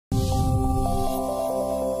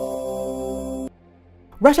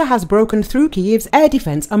Russia has broken through Kyiv's air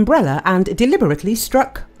defense umbrella and deliberately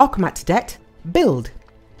struck Okhmatdet, Bild.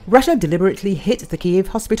 Russia deliberately hit the Kiev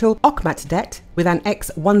hospital Okhmatdet with an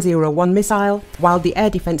X-101 missile, while the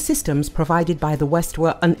air defense systems provided by the West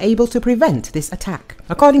were unable to prevent this attack.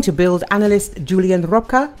 According to Bild analyst Julian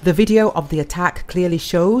Röpke, the video of the attack clearly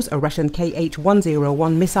shows a Russian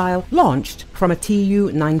Kh-101 missile launched from a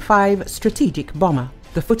Tu-95 strategic bomber.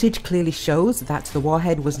 The footage clearly shows that the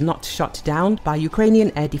warhead was not shot down by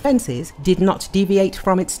Ukrainian air defenses, did not deviate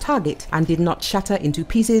from its target, and did not shatter into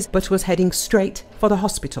pieces, but was heading straight for the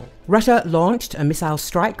hospital. Russia launched a missile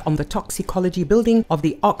strike on the toxicology building of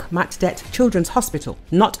the Okhmatdet Children's Hospital.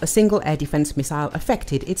 Not a single air defense missile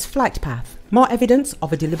affected its flight path. More evidence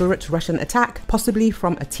of a deliberate Russian attack, possibly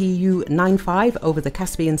from a Tu-95 over the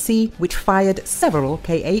Caspian Sea, which fired several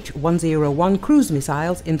Kh-101 cruise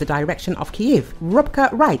missiles in the direction of Kiev,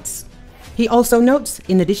 Röpke writes. He also notes,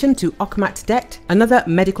 in addition to Okhmatdet, another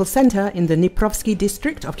medical center in the Dniprovsky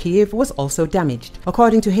district of Kiev was also damaged.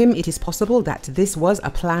 According to him, it is possible that this was a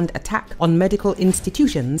planned attack on medical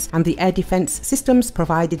institutions and the air defense systems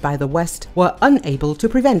provided by the West were unable to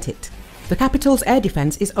prevent it. The capital's air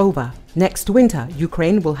defense is over. Next winter,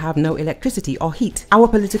 Ukraine will have no electricity or heat. Our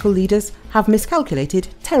political leaders have miscalculated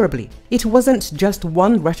terribly. It wasn't just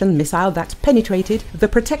one Russian missile that penetrated the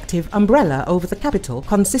protective umbrella over the capital,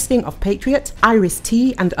 consisting of Patriot,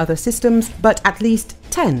 Iris-T and other systems, but at least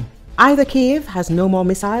 10. Either Kiev has no more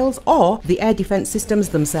missiles or the air defense systems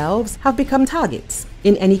themselves have become targets.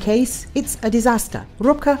 In any case, it's a disaster.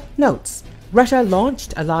 Röpke notes. Russia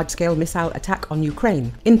launched a large-scale missile attack on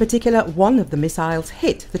Ukraine. In particular, one of the missiles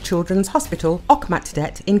hit the children's hospital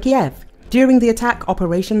Okhmatdet in Kiev. During the attack,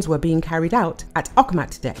 operations were being carried out at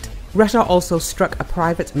Okhmatdet. Russia also struck a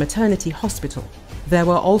private maternity hospital. There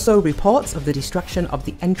were also reports of the destruction of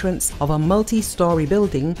the entrance of a multi-story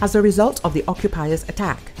building as a result of the occupiers'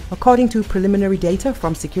 attack. According to preliminary data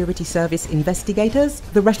from security service investigators,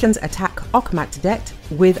 the Russians attack Okhmatdet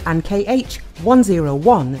with an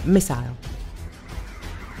Kh-101 missile.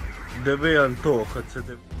 Диви, Антоха, це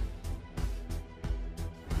диви.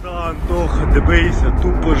 Та, Антоха, дивися,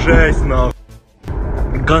 тупо жесть, нахуй.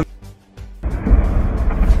 Ган...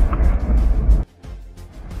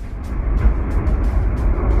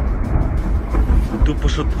 Тупо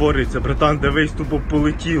що твориться, братан, дивись, тупо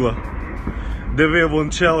полетіло. Диви,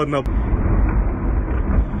 вон чела на...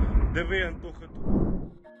 Диви, Антоха.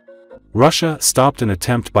 Russia stopped an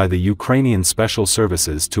attempt by the Ukrainian special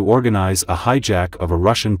services to organize a hijack of a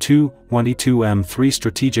Russian Tu-22M3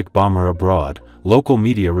 strategic bomber abroad, local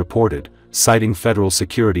media reported, citing Federal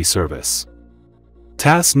Security Service.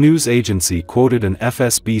 TASS news agency quoted an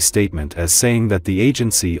FSB statement as saying that the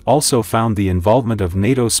agency also found the involvement of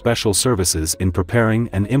NATO special services in preparing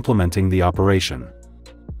and implementing the operation.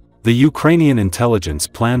 The Ukrainian intelligence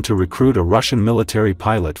planned to recruit a Russian military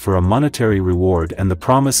pilot for a monetary reward and the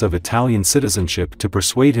promise of Italian citizenship to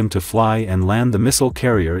persuade him to fly and land the missile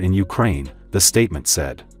carrier in Ukraine, the statement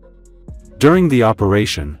said. During the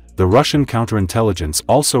operation, the Russian counterintelligence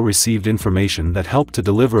also received information that helped to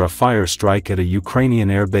deliver a fire strike at a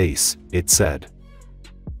Ukrainian air base, it said.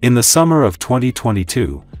 In the summer of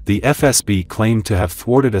 2022, the FSB claimed to have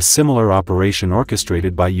thwarted a similar operation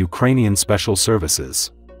orchestrated by Ukrainian special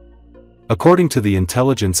services. According to the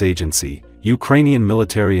intelligence agency, Ukrainian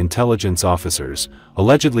military intelligence officers,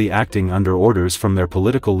 allegedly acting under orders from their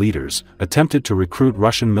political leaders, attempted to recruit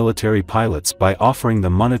Russian military pilots by offering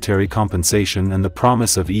them monetary compensation and the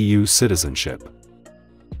promise of EU citizenship.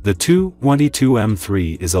 The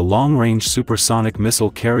Tu-22M3 is a long-range supersonic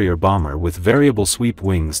missile carrier bomber with variable sweep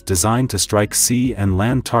wings designed to strike sea and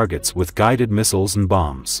land targets with guided missiles and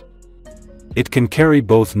bombs. It can carry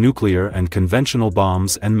both nuclear and conventional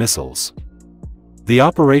bombs and missiles. The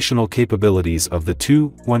operational capabilities of the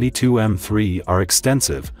Tu-22M3 are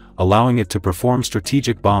extensive, allowing it to perform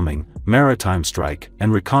strategic bombing, maritime strike,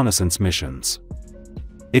 and reconnaissance missions.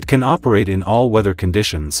 It can operate in all weather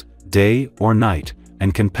conditions, day or night,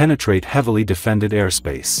 and can penetrate heavily defended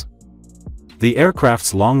airspace. The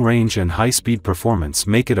aircraft's long range and high-speed performance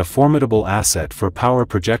make it a formidable asset for power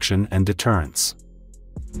projection and deterrence.